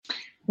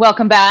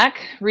Welcome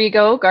back,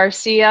 Rigo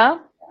Garcia.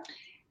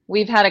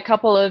 We've had a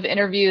couple of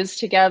interviews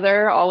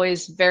together,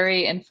 always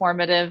very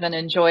informative and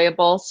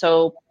enjoyable.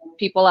 So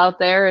people out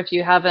there, if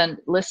you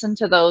haven't listened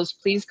to those,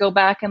 please go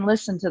back and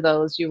listen to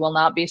those. You will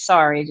not be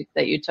sorry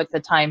that you took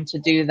the time to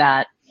do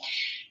that.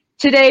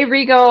 Today,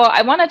 Rigo,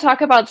 I want to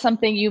talk about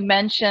something you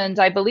mentioned.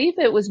 I believe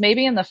it was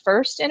maybe in the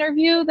first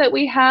interview that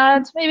we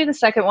had, maybe the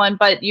second one,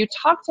 but you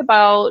talked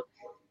about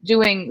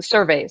doing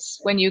surveys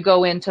when you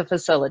go into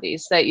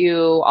facilities, that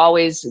you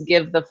always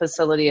give the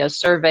facility a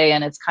survey,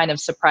 and it's kind of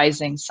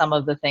surprising some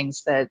of the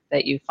things that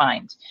you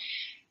find.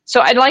 So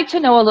I'd like to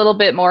know a little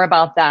bit more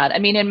about that. I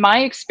mean, in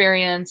my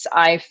experience,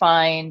 I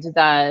find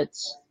that,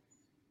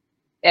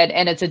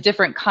 and it's a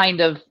different kind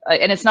of,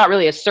 and it's not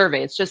really a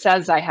survey, it's just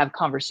as I have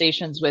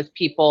conversations with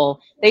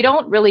people, they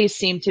don't really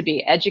seem to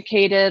be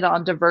educated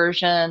on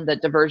diversion,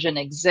 that diversion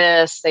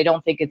exists, they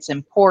don't think it's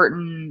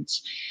important.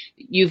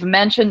 You've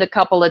mentioned a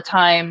couple of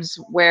times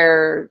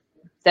where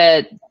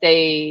that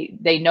they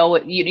know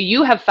it,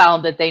 you have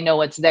found that they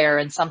know it's there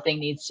and something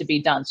needs to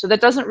be done. So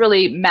that doesn't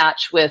really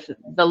match with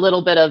the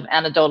little bit of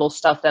anecdotal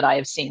stuff that I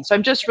have seen. So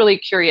I'm just really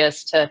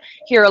curious to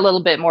hear a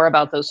little bit more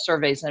about those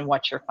surveys and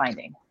what you're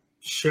finding.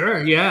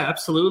 Sure. Yeah,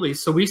 absolutely.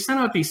 So we send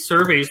out these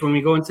surveys when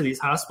we go into these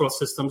hospital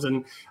systems,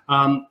 and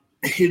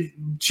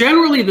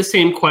generally the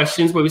same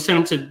questions, but we send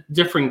them to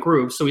different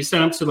groups. So we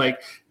send them to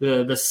like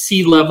the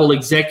C-level,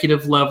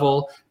 executive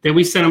level. Then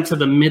we send them to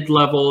the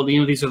mid-level.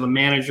 These are the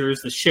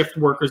managers, the shift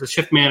workers, the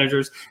shift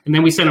managers. And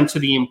then we send them to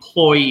the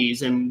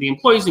employees. And the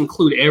employees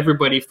include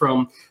everybody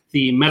from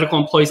the medical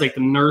employees, like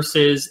the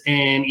nurses,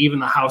 and even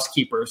the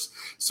housekeepers.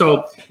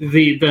 So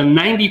the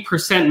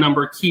 90%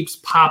 number keeps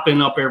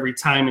popping up every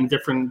time in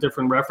different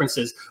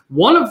references.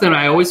 One of them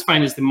I always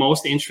find is the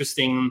most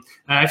interesting.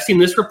 I've seen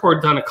this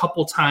report done a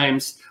couple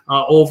times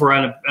over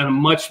on a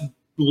much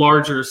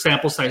larger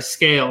sample size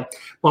scale,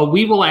 but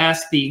we will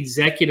ask the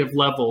executive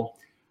level,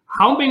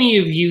 how many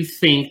of you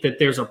think that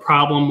there's a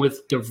problem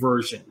with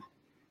diversion?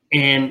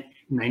 And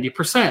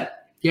 90%.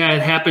 Yeah,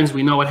 it happens.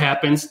 We know it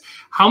happens.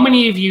 How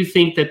many of you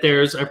think that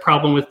there's a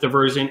problem with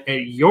diversion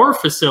at your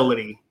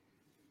facility?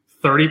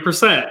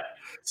 30%.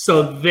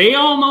 So they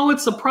all know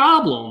it's a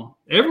problem.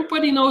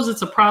 Everybody knows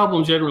it's a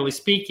problem, generally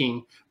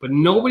speaking, but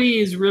nobody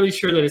is really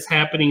sure that it's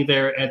happening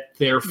there at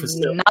their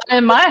facility. Not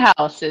in my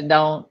house, it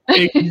don't.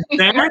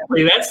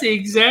 Exactly. That's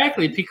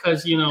exactly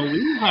because, we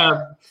have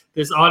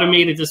this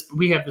automated,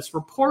 we have this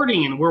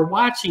reporting and we're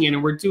watching it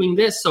and we're doing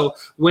this. So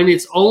when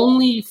it's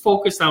only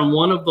focused on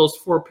one of those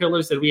four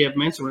pillars that we have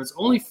mentioned, when it's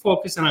only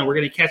focusing on we're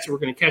going to catch it, we're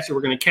going to catch it,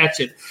 we're going to catch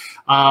it,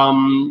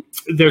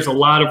 there's a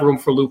lot of room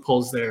for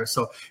loopholes there.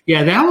 So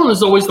yeah, that one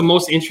is always the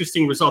most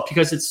interesting result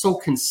because it's so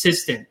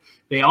consistent.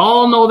 They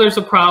all know there's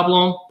a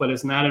problem, but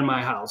it's not in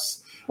my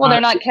house. Well, they're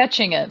not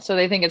catching it, so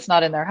they think it's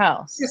not in their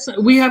house. Yes,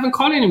 we haven't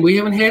caught any. We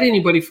haven't had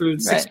anybody for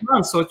 6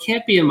 months, so it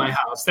can't be in my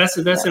house. That's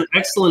an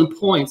excellent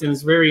point, and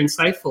it's very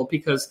insightful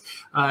because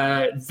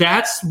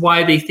that's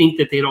why they think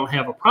that they don't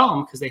have a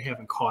problem because they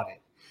haven't caught it,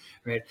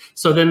 right?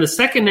 So then the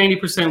second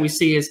 90% we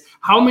see is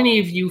how many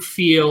of you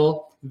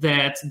feel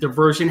that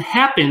diversion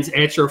happens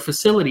at your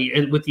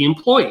facility with the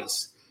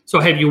employees? So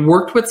have you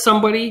worked with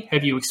somebody?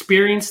 Have you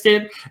experienced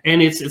it?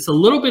 And it's a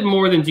little bit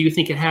more than do you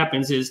think it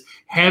happens is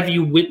have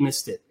you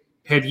witnessed it?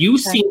 Have you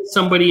seen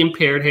somebody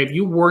impaired? Have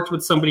you worked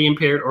with somebody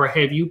impaired, or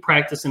have you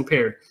practiced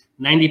impaired?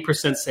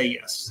 90% say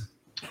yes,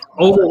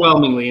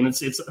 overwhelmingly. And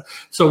it's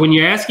so when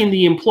you're asking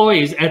the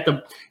employees at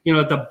the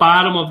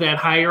bottom of that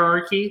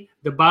hierarchy,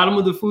 the bottom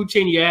of the food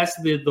chain, you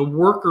ask the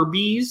worker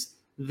bees,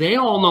 they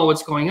all know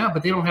what's going on,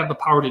 but they don't have the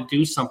power to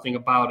do something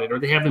about it, or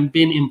they haven't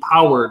been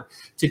empowered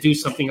to do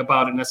something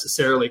about it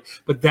necessarily.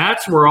 But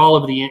that's where all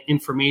of the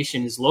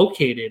information is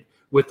located.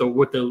 With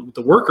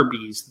the worker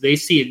bees. They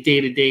see it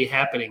day to day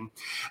happening.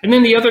 And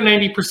then the other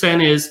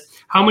 90% is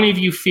how many of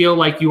you feel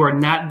like you are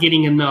not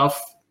getting enough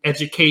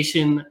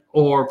education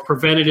or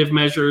preventative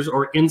measures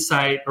or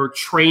insight or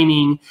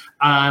training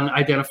on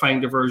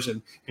identifying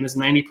diversion. And it's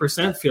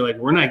 90% feel like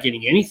we're not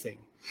getting anything.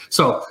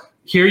 So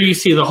here you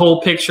see the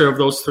whole picture of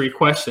those three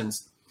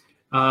questions.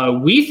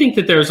 We think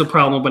that there's a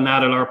problem, but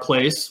not at our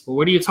place. Well,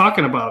 what are you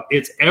talking about?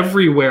 It's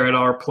everywhere at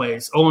our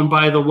place. Oh, and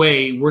by the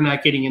way, we're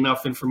not getting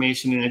enough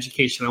information and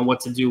education on what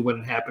to do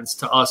when it happens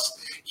to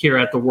us here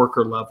at the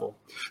worker level.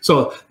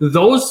 So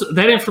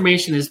that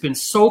information has been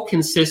so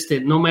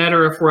consistent, no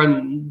matter if we're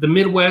in the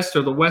Midwest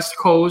or the West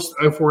Coast,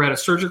 or if we're at a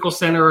surgical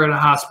center or at a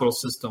hospital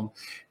system,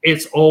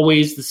 it's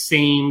always the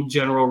same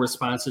general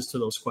responses to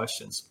those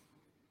questions.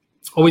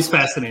 Always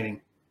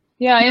fascinating.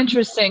 Yeah,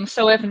 interesting.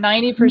 So if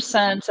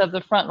 90% of the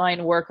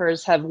frontline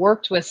workers have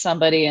worked with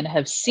somebody and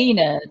have seen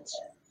it,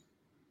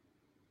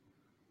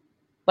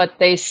 but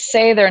they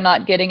say they're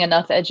not getting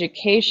enough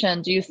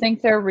education, do you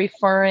think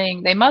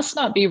they must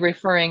not be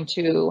referring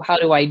to how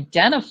to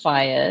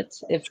identify it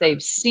if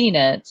they've seen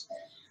it.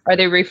 Are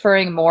they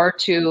referring more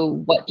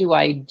to what do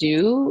I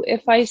do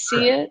if I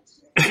see it?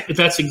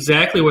 That's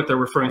exactly what they're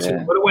referring to.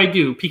 What do I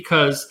do?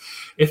 Because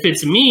if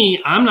it's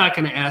me, I'm not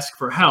going to ask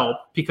for help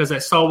because I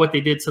saw what they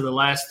did to the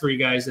last three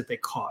guys that they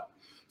caught.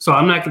 So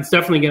I'm not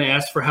definitely going to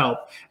ask for help.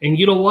 And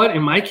you know what?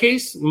 In my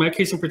case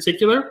in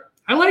particular,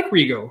 I like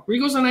Rigo.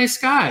 Rigo's a nice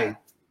guy.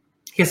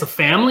 He has a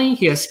family.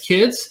 He has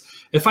kids.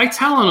 If I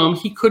tell on him,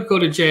 he could go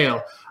to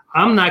jail.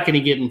 I'm not going to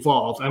get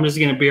involved. I'm just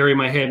going to bury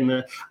my head in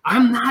the.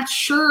 I'm not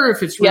sure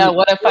if it's really. Yeah.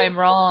 What if I'm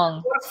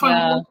wrong? What if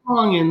I'm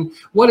wrong? And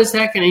what is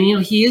that going to?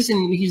 And he's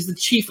the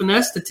chief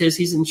anesthetist.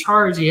 He's in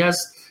charge. He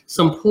has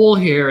some pull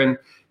here, and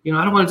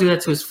I don't want to do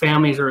that to his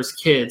families or his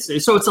kids.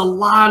 So it's a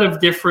lot of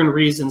different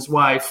reasons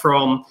why,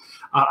 from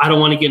I don't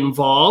want to get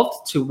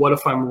involved, to what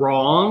if I'm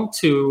wrong,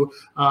 to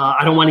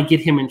I don't want to get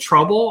him in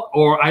trouble,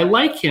 or I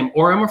like him,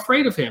 or I'm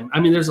afraid of him. I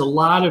mean, there's a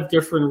lot of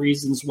different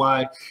reasons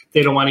why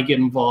they don't want to get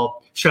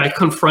involved. Should I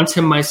confront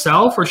him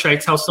myself, or should I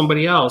tell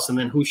somebody else? And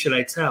then who should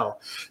I tell?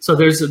 So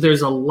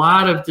there's a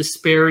lot of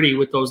disparity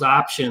with those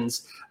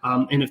options.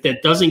 And if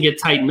that doesn't get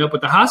tightened up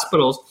with the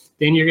hospitals,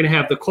 then you're going to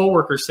have the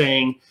coworker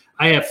saying,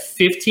 I have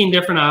 15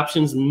 different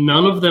options.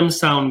 None of them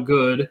sound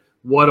good.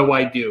 What do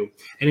I do?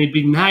 And it'd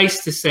be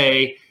nice to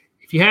say,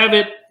 if you have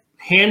it,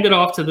 hand it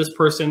off to this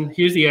person.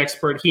 Here's the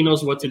expert. He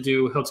knows what to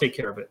do. He'll take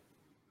care of it.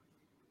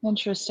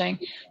 Interesting.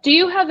 Do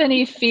you have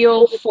any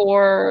feel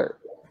for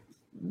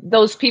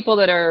those people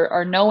that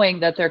are knowing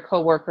that their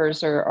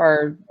coworkers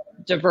are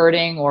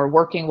diverting or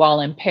working while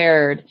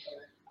impaired?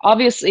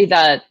 Obviously,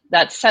 that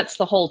sets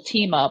the whole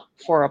team up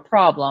for a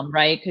problem,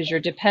 right? Because you're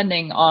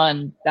depending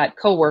on that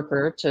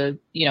coworker to,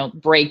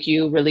 break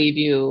you, relieve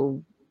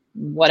you,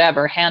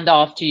 whatever, hand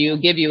off to you,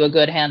 give you a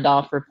good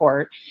handoff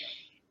report.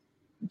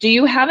 Do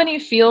you have any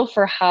feel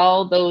for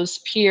how those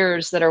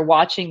peers that are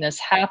watching this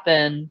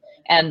happen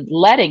and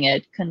letting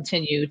it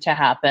continue to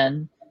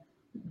happen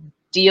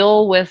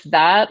deal with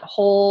that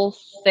whole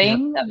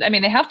thing? Yeah. I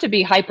mean, they have to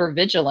be hyper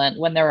vigilant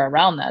when they're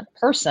around that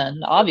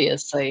person,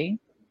 obviously.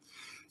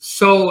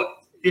 So,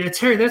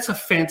 Terry, that's a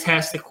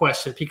fantastic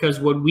question, because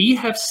what we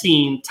have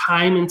seen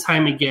time and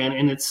time again,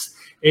 and it's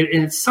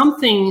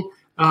something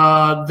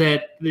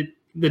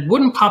that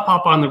wouldn't pop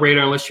up on the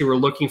radar unless you were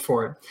looking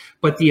for it.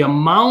 But the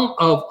amount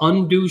of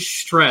undue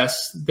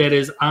stress that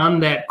is on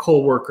that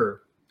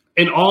coworker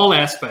in all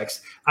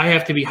aspects. I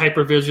have to be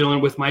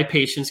hypervigilant with my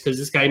patients because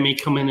this guy may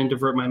come in and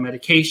divert my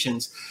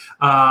medications.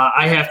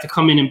 I have to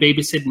come in and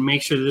babysit and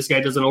make sure that this guy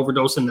doesn't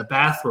overdose in the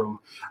bathroom.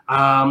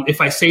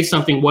 If I say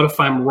something, what if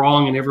I'm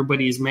wrong and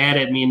everybody is mad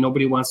at me and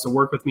nobody wants to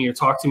work with me or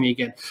talk to me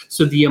again?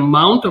 So the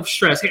amount of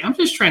stress, hey, I'm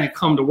just trying to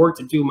come to work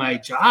to do my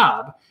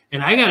job,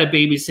 and I got to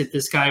babysit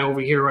this guy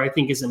over here who I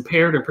think is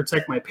impaired and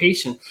protect my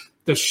patient.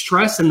 The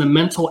stress and the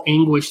mental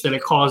anguish that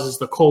it causes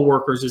the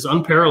coworkers is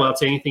unparalleled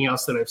to anything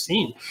else that I've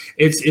seen.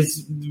 It's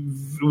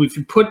if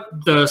you put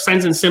the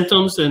signs and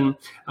symptoms and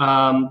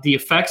the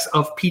effects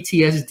of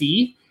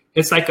PTSD,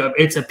 it's a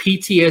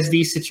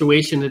PTSD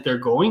situation that they're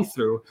going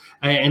through,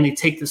 and they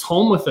take this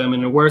home with them,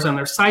 and it wears on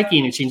their psyche,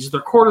 and it changes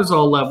their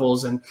cortisol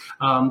levels, and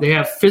they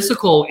have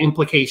physical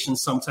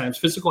implications sometimes,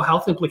 physical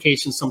health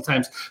implications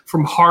sometimes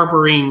from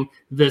harboring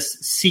this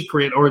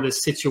secret or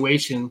this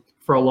situation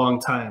for a long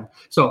time.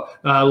 So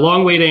a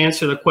long way to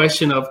answer the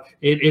question of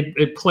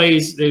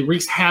it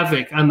wreaks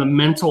havoc on the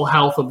mental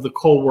health of the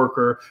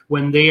coworker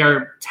when they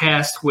are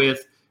tasked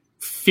with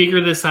figure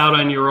this out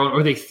on your own,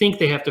 or they think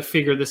they have to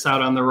figure this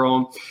out on their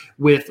own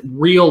with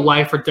real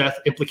life or death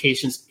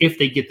implications if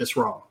they get this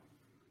wrong.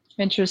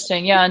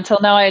 Interesting. Yeah. Until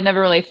now, I had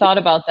never really thought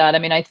about that. I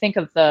mean, I think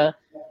of the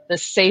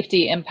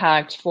safety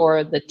impact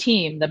for the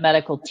team, the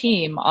medical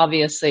team,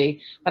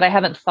 obviously, but I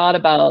haven't thought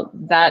about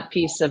that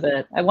piece of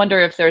it. I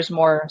wonder if there's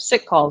more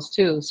sick calls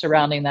too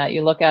surrounding that.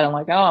 You look at it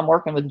like, oh, I'm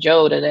working with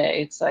Joe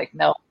today. It's like,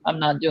 no, I'm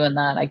not doing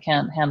that. I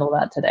can't handle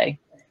that today.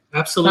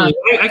 Absolutely.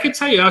 I could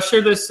tell you, I'll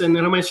share this, and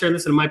then I might share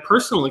this in my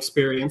personal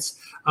experience.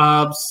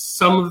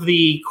 Some of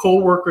the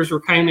coworkers were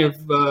kind of,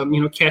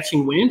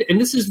 catching wind, and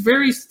this is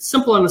very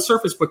simple on the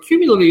surface, but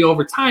cumulatively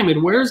over time,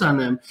 it wears on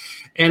them.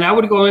 And I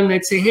would go in and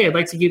I'd say, hey, I'd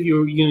like to give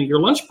you,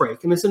 your lunch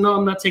break. And they said, no,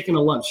 I'm not taking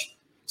a lunch.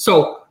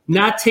 So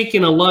not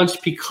taking a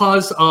lunch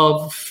because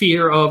of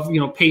fear of,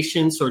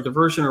 patients or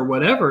diversion or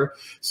whatever.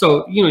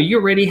 So, you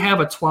already have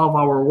a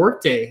 12-hour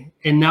workday,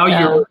 and now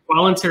you're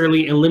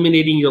voluntarily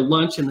eliminating your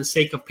lunch in the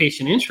sake of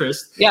patient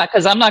interest. Yeah,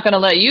 because I'm not going to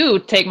let you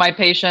take my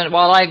patient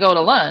while I go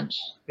to lunch.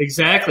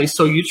 Exactly.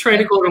 So you try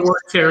to go to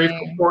work, Terry,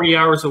 for 40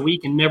 hours a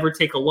week and never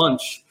take a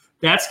lunch.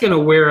 That's going to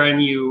wear on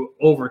you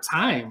over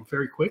time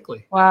very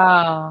quickly.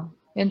 Wow.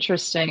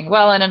 Interesting.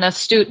 Well, and an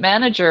astute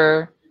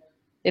manager,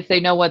 if they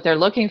know what they're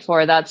looking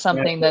for, that's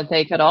something that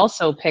they could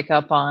also pick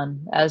up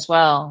on as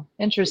well.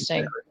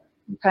 Interesting.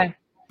 Okay.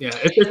 Yeah,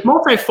 it's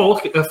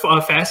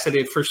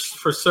multifaceted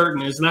for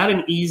certain. It's not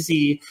an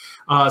easy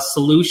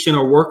solution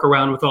or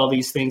workaround with all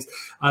these things.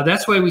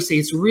 That's why we say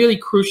it's really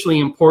crucially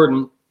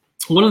important.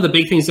 One of the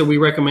big things that we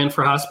recommend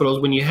for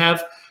hospitals, when you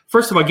have,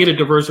 first of all, get a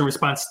diversion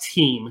response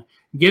team.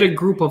 Get a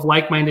group of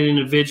like-minded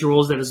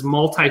individuals that is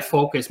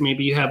multi-focused.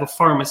 Maybe you have a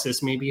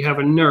pharmacist, maybe you have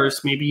a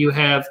nurse, maybe you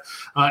have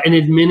an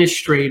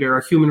administrator,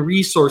 a human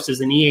resources,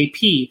 an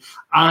EAP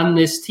on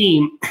this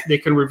team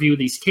that can review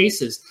these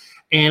cases.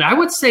 And I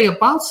would say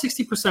about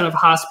 60% of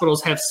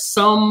hospitals have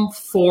some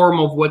form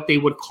of what they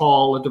would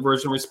call a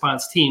diversion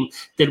response team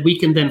that we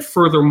can then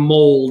further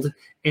mold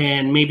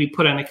and maybe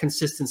put on a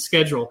consistent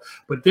schedule.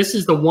 But this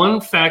is the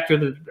one factor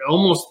that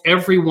almost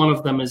every one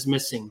of them is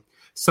missing.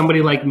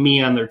 Somebody like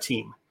me on their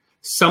team.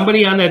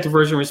 Somebody on that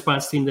diversion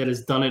response team that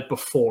has done it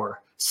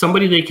before.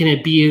 Somebody that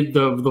can be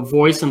the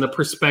voice and the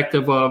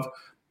perspective of,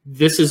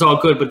 this is all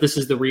good, but this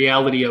is the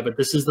reality of it.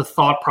 This is the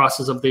thought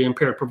process of the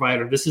impaired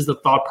provider. This is the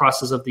thought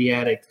process of the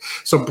addict.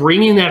 So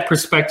bringing that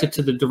perspective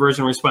to the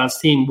diversion response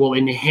team will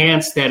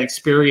enhance that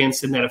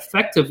experience and that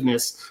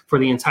effectiveness for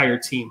the entire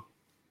team.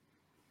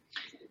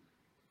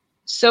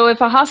 So if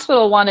a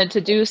hospital wanted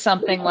to do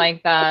something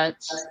like that,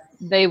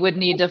 they would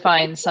need to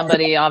find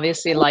somebody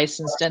obviously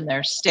licensed in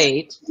their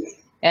state.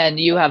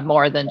 And you have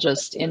more than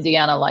just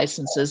Indiana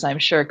licenses, I'm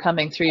sure,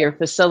 coming through your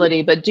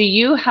facility. But do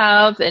you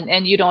have,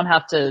 and you don't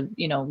have to,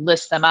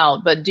 list them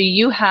out, but do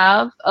you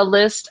have a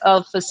list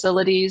of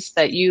facilities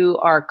that you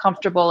are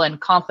comfortable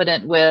and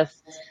confident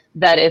with,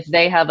 that if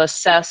they have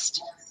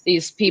assessed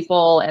these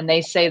people and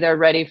they say they're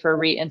ready for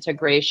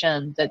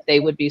reintegration, that they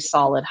would be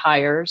solid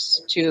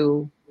hires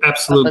to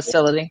Absolutely. a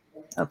facility?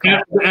 Okay.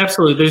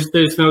 Absolutely.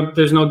 There's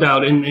no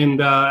doubt.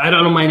 And I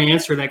don't mind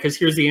answering that, because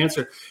here's the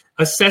answer.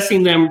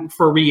 Assessing them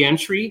for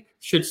reentry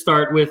should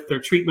start with their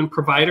treatment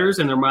providers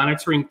and their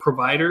monitoring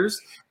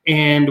providers.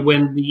 And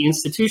when the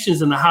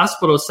institutions in the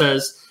hospital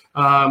says,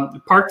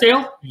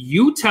 Parkdale,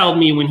 you tell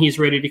me when he's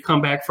ready to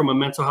come back from a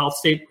mental health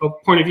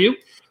point of view.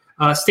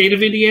 State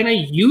of Indiana,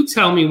 you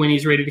tell me when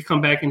he's ready to come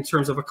back in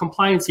terms of a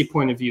compliancy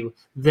point of view.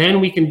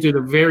 Then we can do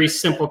the very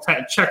simple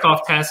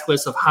check-off task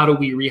list of how do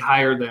we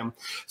rehire them.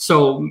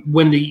 So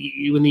when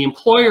the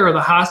employer or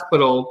the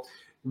hospital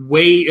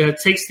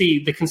takes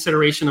the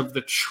consideration of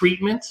the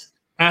treatment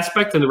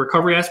aspect and the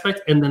recovery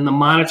aspect, and then the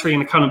monitoring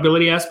and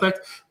accountability aspect,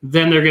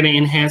 then they're going to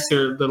enhance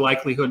the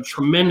likelihood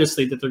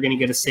tremendously that they're going to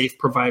get a safe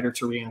provider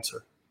to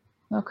reenter.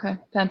 Okay,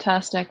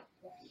 fantastic.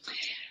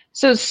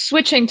 So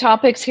switching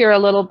topics here a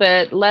little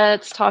bit,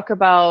 let's talk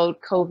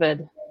about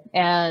COVID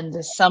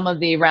and some of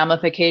the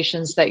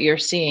ramifications that you're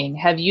seeing.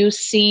 Have you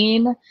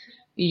seen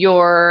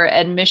your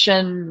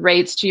admission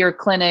rates to your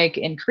clinic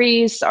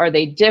increase? Are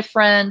they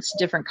different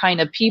kind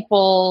of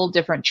people,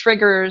 different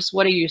triggers?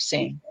 What are you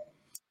seeing?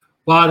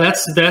 Wow,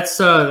 that's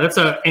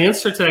an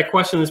answer to that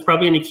question that's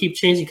probably going to keep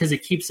changing because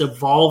it keeps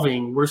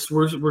evolving.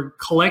 We're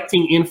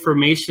collecting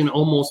information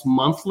almost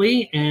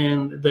monthly,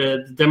 and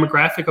the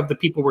demographic of the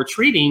people we're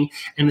treating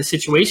and the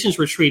situations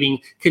we're treating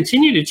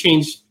continue to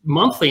change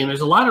monthly. And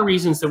there's a lot of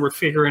reasons that we're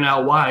figuring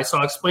out why. So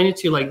I'll explain it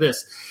to you like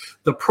this.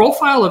 The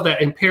profile of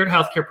that impaired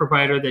healthcare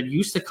provider that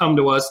used to come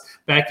to us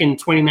back in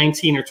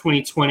 2019 or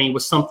 2020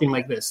 was something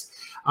like this.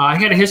 I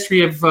had a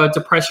history of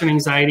depression,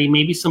 anxiety,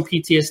 maybe some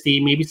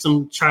PTSD, maybe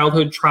some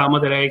childhood trauma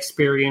that I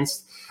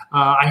experienced.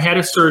 I had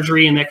a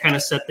surgery and that kind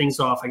of set things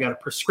off. I got a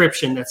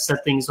prescription that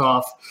set things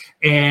off.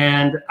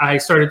 And I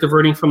started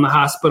diverting from the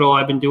hospital.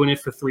 I've been doing it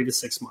for 3 to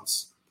 6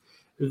 months.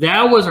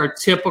 That was our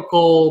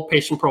typical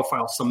patient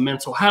profile. Some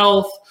mental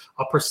health,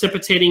 a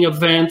precipitating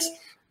event,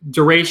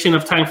 duration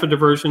of time for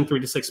diversion, 3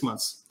 to 6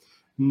 months.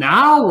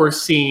 Now we're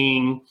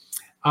seeing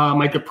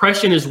my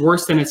depression is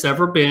worse than it's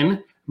ever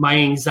been. My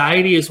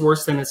anxiety is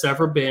worse than it's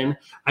ever been.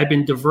 I've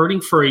been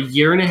diverting for 1.5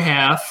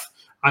 years.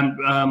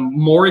 I'm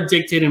more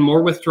addicted and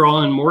more withdrawal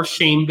and more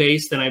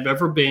shame-based than I've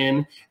ever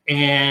been.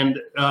 And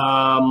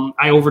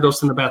I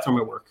overdosed in the bathroom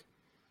at work.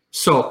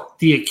 So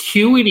the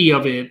acuity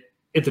of it,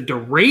 the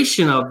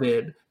duration of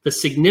it, the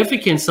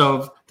significance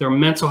of their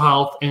mental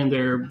health and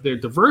their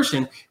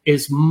diversion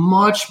is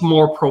much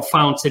more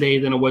profound today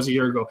than it was a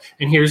year ago.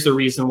 And here's the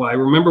reason why.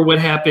 Remember what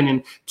happened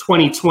in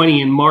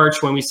 2020 in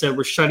March when we said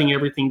we're shutting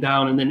everything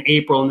down, and then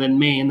April, and then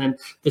May, and then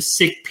the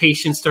sick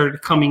patients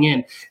started coming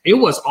in. It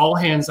was all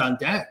hands on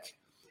deck.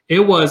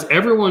 It was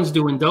everyone's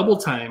doing double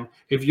time.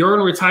 If you're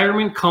in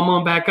retirement, come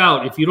on back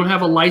out. If you don't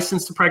have a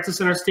license to practice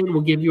in our state,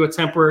 we'll give you a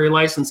temporary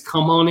license.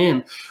 Come on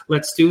in.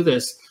 Let's do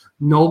this.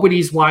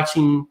 Nobody's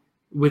watching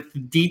with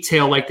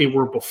detail like they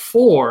were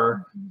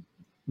before.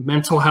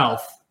 Mental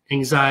health,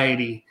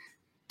 anxiety,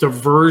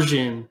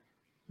 diversion,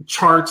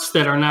 charts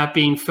that are not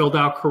being filled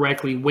out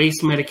correctly,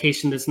 waste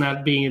medication that's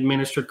not being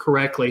administered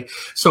correctly.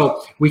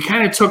 So we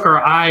kind of took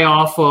our eye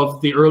off of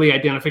the early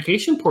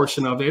identification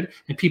portion of it,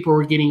 and people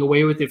were getting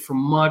away with it for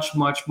much,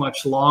 much,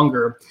 much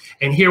longer.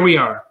 And here we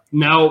are.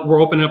 Now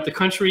we're opening up the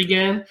country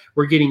again.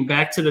 We're getting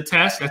back to the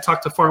task. I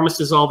talk to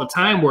pharmacists all the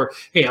time where,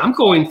 hey, I'm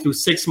going through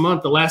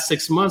the last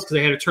 6 months because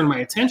I had to turn my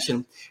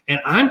attention.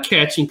 And I'm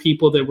catching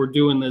people that were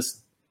doing this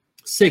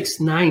 6,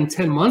 9,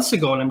 10 months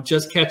ago, and I'm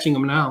just catching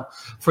them now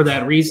for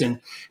that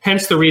reason.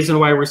 Hence the reason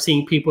why we're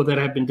seeing people that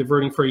have been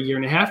diverting for 1.5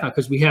 years now,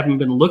 because we haven't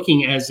been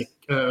looking as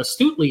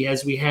astutely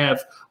as we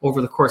have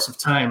over the course of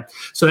time.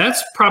 So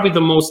that's probably the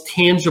most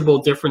tangible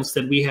difference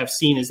that we have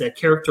seen, is that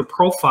character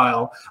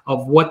profile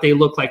of what they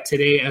look like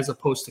today as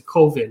opposed to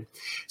COVID.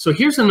 So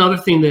here's another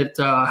thing that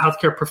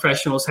healthcare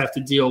professionals have to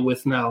deal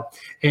with now.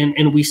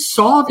 And we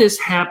saw this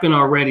happen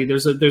already.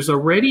 There's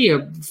already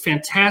a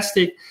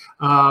fantastic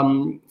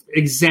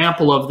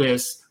example of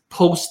this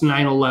post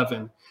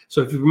 9/11.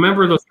 So if you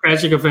remember those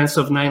tragic events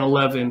of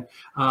 9/11,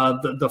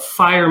 the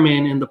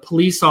firemen and the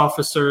police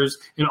officers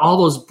and all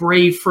those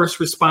brave first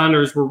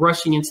responders were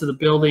rushing into the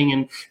building.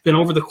 And then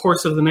over the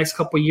course of the next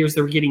couple of years,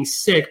 they were getting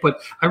sick.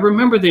 But I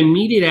remember the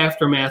immediate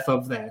aftermath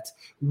of that.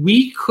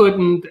 We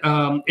couldn't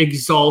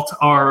exalt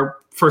our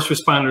first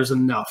responders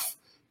enough.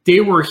 They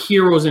were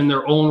heroes in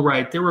their own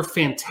right. They were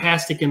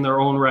fantastic in their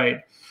own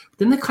right. But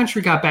then the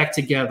country got back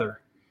together.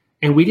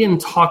 And we didn't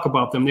talk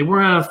about them. They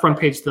weren't on the front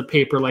page of the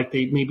paper like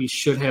they maybe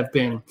should have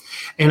been.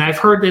 And I've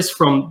heard this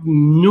from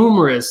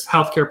numerous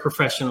healthcare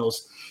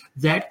professionals.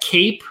 That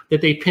cape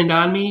that they pinned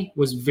on me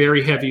was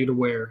very heavy to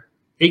wear.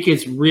 It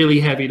gets really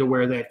heavy to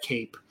wear that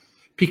cape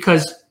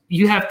because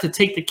you have to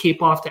take the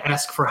cape off to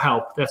ask for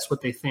help. That's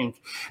what they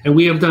think. And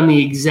we have done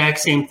the exact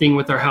same thing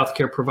with our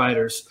healthcare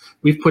providers.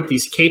 We've put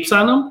these capes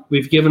on them.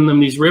 We've given them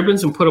these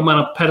ribbons and put them on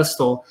a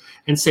pedestal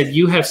and said,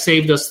 you have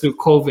saved us through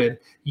COVID.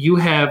 You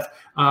have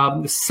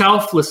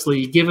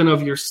selflessly given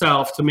of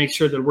yourself to make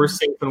sure that we're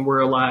safe and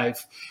we're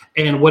alive.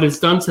 And what it's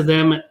done to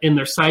them in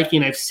their psyche,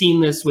 and I've seen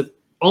this with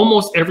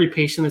almost every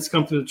patient that's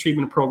come through the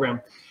treatment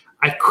program,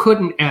 I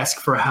couldn't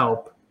ask for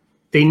help.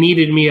 They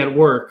needed me at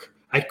work.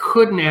 I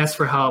couldn't ask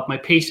for help. My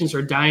patients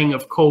are dying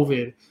of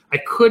COVID. I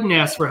couldn't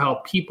ask for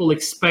help. People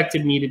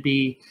expected me to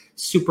be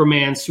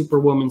Superman,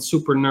 Superwoman,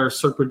 super nurse,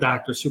 super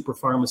doctor, super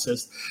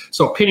pharmacist.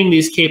 So pinning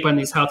these cape on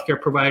these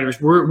healthcare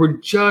providers, we're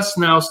just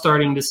now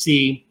starting to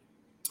see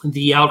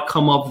the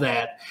outcome of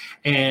that.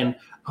 And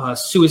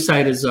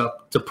suicide is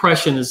up,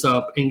 depression is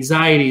up,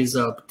 anxiety is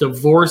up,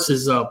 divorce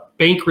is up,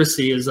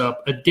 bankruptcy is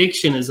up,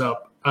 addiction is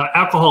up,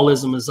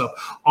 alcoholism is up.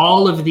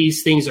 All of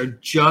these things are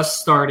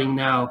just starting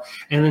now.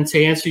 And then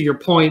to answer your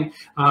point,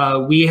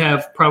 we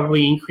have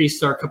probably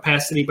increased our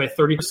capacity by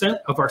 30%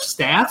 of our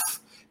staff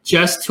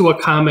just to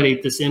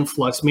accommodate this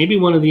influx. Maybe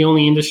one of the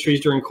only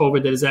industries during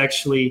COVID that has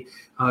actually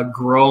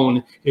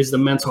grown is the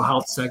mental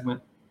health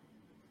segment.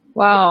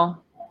 Wow.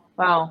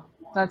 Wow.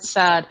 That's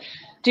sad.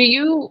 Do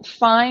you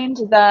find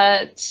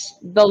that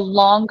the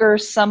longer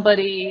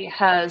somebody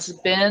has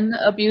been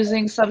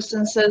abusing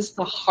substances,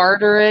 the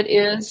harder it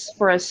is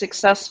for a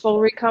successful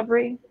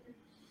recovery?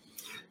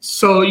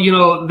 So,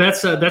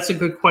 that's a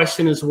good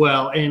question as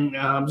well. And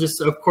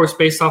just, of course,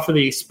 based off of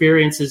the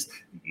experiences,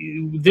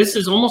 this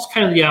is almost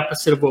kind of the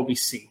opposite of what we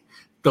see.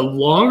 The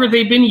longer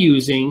they've been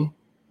using,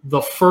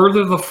 the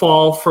further the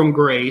fall from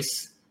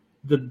grace,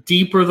 the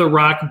deeper the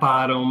rock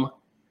bottom,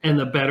 and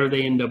the better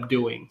they end up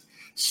doing.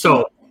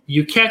 So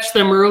you catch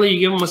them early, you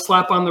give them a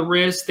slap on the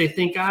wrist. They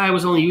think, I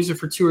was only using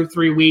for 2 or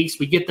 3 weeks.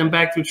 We get them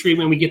back through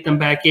treatment. We get them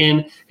back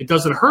in. It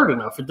doesn't hurt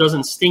enough. It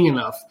doesn't sting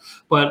enough.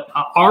 But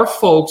our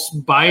folks,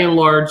 by and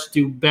large,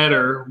 do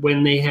better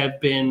when they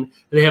have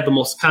the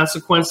most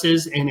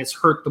consequences and it's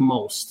hurt the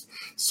most.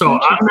 So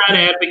I'm not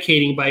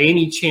advocating by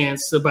any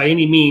chance, by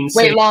any means.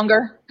 Wait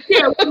longer.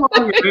 Yeah, wait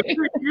longer.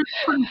 You're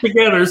putting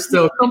together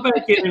still. Come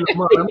back in a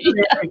month. I'm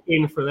not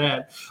advocating for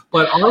that.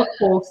 But our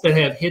folks that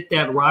have hit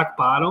that rock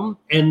bottom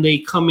and they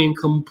come in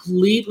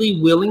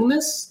completely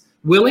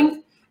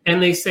willing,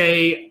 and they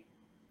say,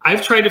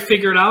 I've tried to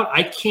figure it out.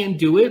 I can't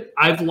do it.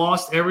 I've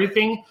lost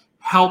everything.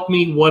 Help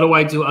me. What do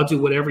I do? I'll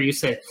do whatever you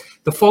say.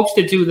 The folks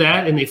that do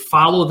that and they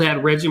follow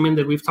that regimen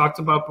that we've talked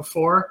about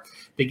before,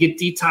 they get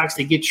detox,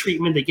 they get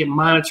treatment, they get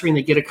monitoring,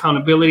 they get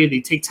accountability,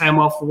 they take time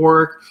off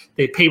work,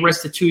 they pay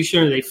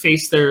restitution, they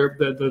face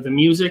the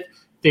music,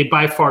 they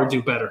by far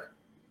do better.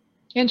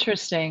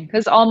 Interesting,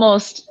 because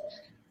almost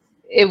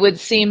it would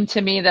seem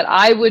to me that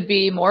I would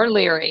be more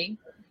leery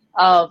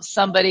of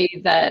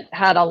somebody that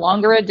had a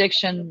longer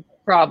addiction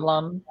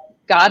problem,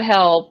 got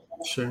help,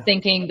 sure,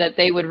 thinking that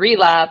they would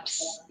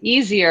relapse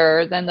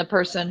easier than the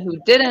person who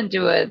didn't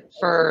do it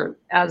for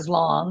as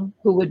long,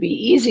 who would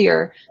be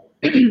easier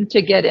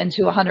to get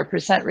into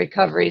 100%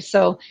 recovery.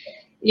 So,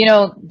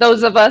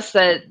 those of us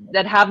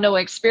that have no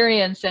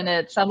experience in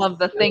it, some of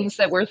the things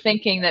that we're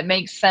thinking that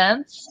make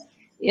sense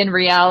in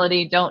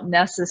reality don't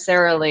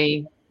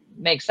necessarily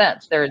make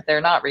sense.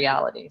 They're not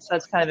reality. So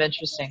that's kind of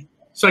interesting.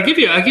 So I give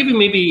you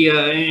maybe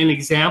an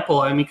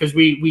example. I mean, because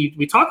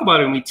we talk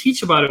about it and we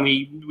teach about it.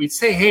 And we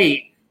say,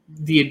 hey,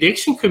 the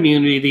addiction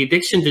community, the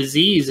addiction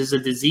disease is a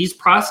disease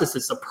process.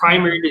 It's a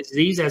primary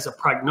disease, has a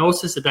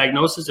prognosis, a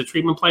diagnosis, a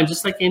treatment plan,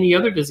 just like any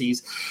other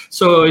disease.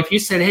 So if you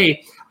said,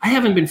 hey, I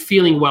haven't been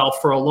feeling well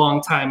for a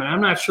long time and I'm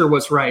not sure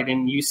what's right,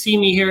 and you see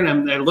me here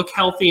and I look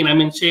healthy and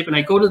I'm in shape, and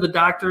I go to the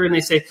doctor and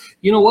they say,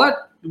 you know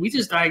what, we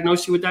just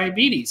diagnosed you with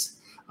diabetes.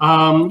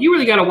 You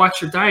really got to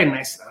watch your diet. And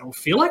I said, I don't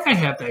feel like I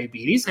have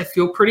diabetes. I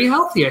feel pretty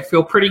healthy. I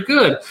feel pretty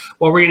good.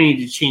 Well, we're going to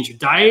need to change your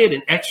diet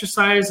and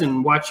exercise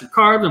and watch your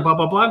carbs and blah,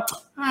 blah, blah.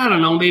 I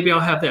don't know. Maybe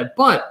I'll have that.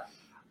 But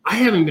I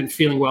haven't been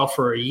feeling well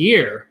for a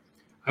year.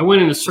 I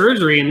went into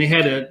surgery and they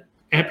had to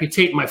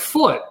amputate my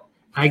foot.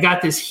 I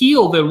got this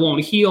heel that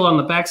won't heal on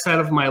the backside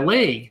of my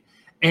leg.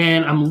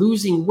 And I'm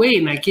losing weight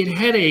and I get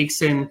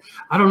headaches and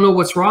I don't know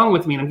what's wrong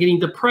with me. And I'm getting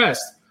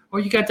depressed. Oh,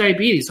 you got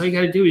diabetes. All you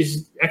got to do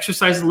is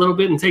exercise a little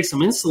bit and take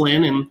some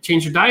insulin and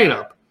change your diet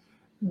up.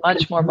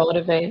 Much more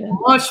motivated.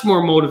 Much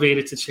more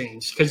motivated to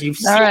change because you've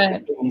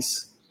seen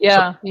things.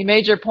 Yeah, you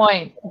made your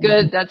point.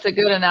 Good. That's a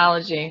good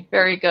analogy.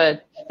 Very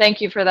good. Thank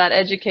you for that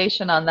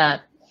education on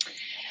that.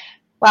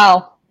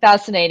 Wow,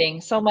 fascinating.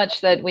 So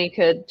much that we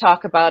could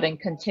talk about and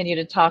continue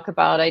to talk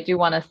about. I do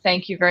want to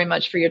thank you very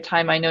much for your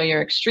time. I know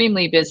you're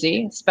extremely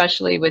busy,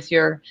 especially with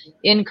your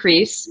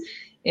increase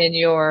in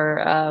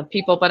your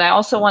people, but I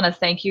also want to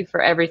thank you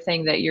for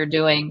everything that you're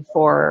doing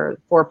for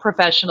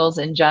professionals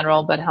in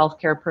general, but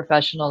healthcare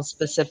professionals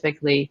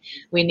specifically.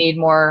 We need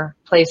more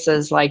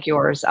places like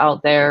yours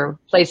out there,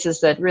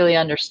 places that really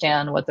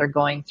understand what they're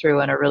going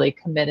through and are really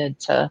committed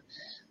to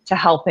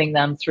helping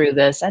them through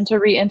this and to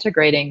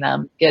reintegrating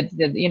them, get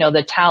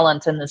the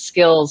talent and the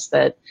skills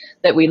that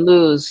we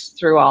lose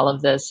through all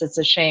of this. It's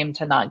a shame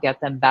to not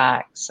get them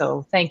back.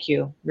 So thank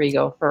you,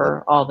 Rigo,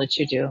 for all that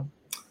you do.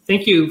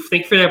 Thank you.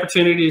 Thank you for the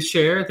opportunity to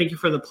share. Thank you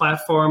for the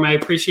platform. I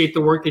appreciate the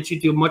work that you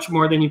do, much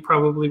more than you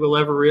probably will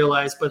ever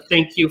realize. But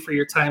thank you for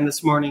your time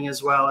this morning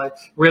as well. I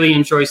really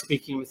enjoy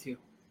speaking with you.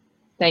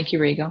 Thank you,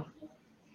 Rigo.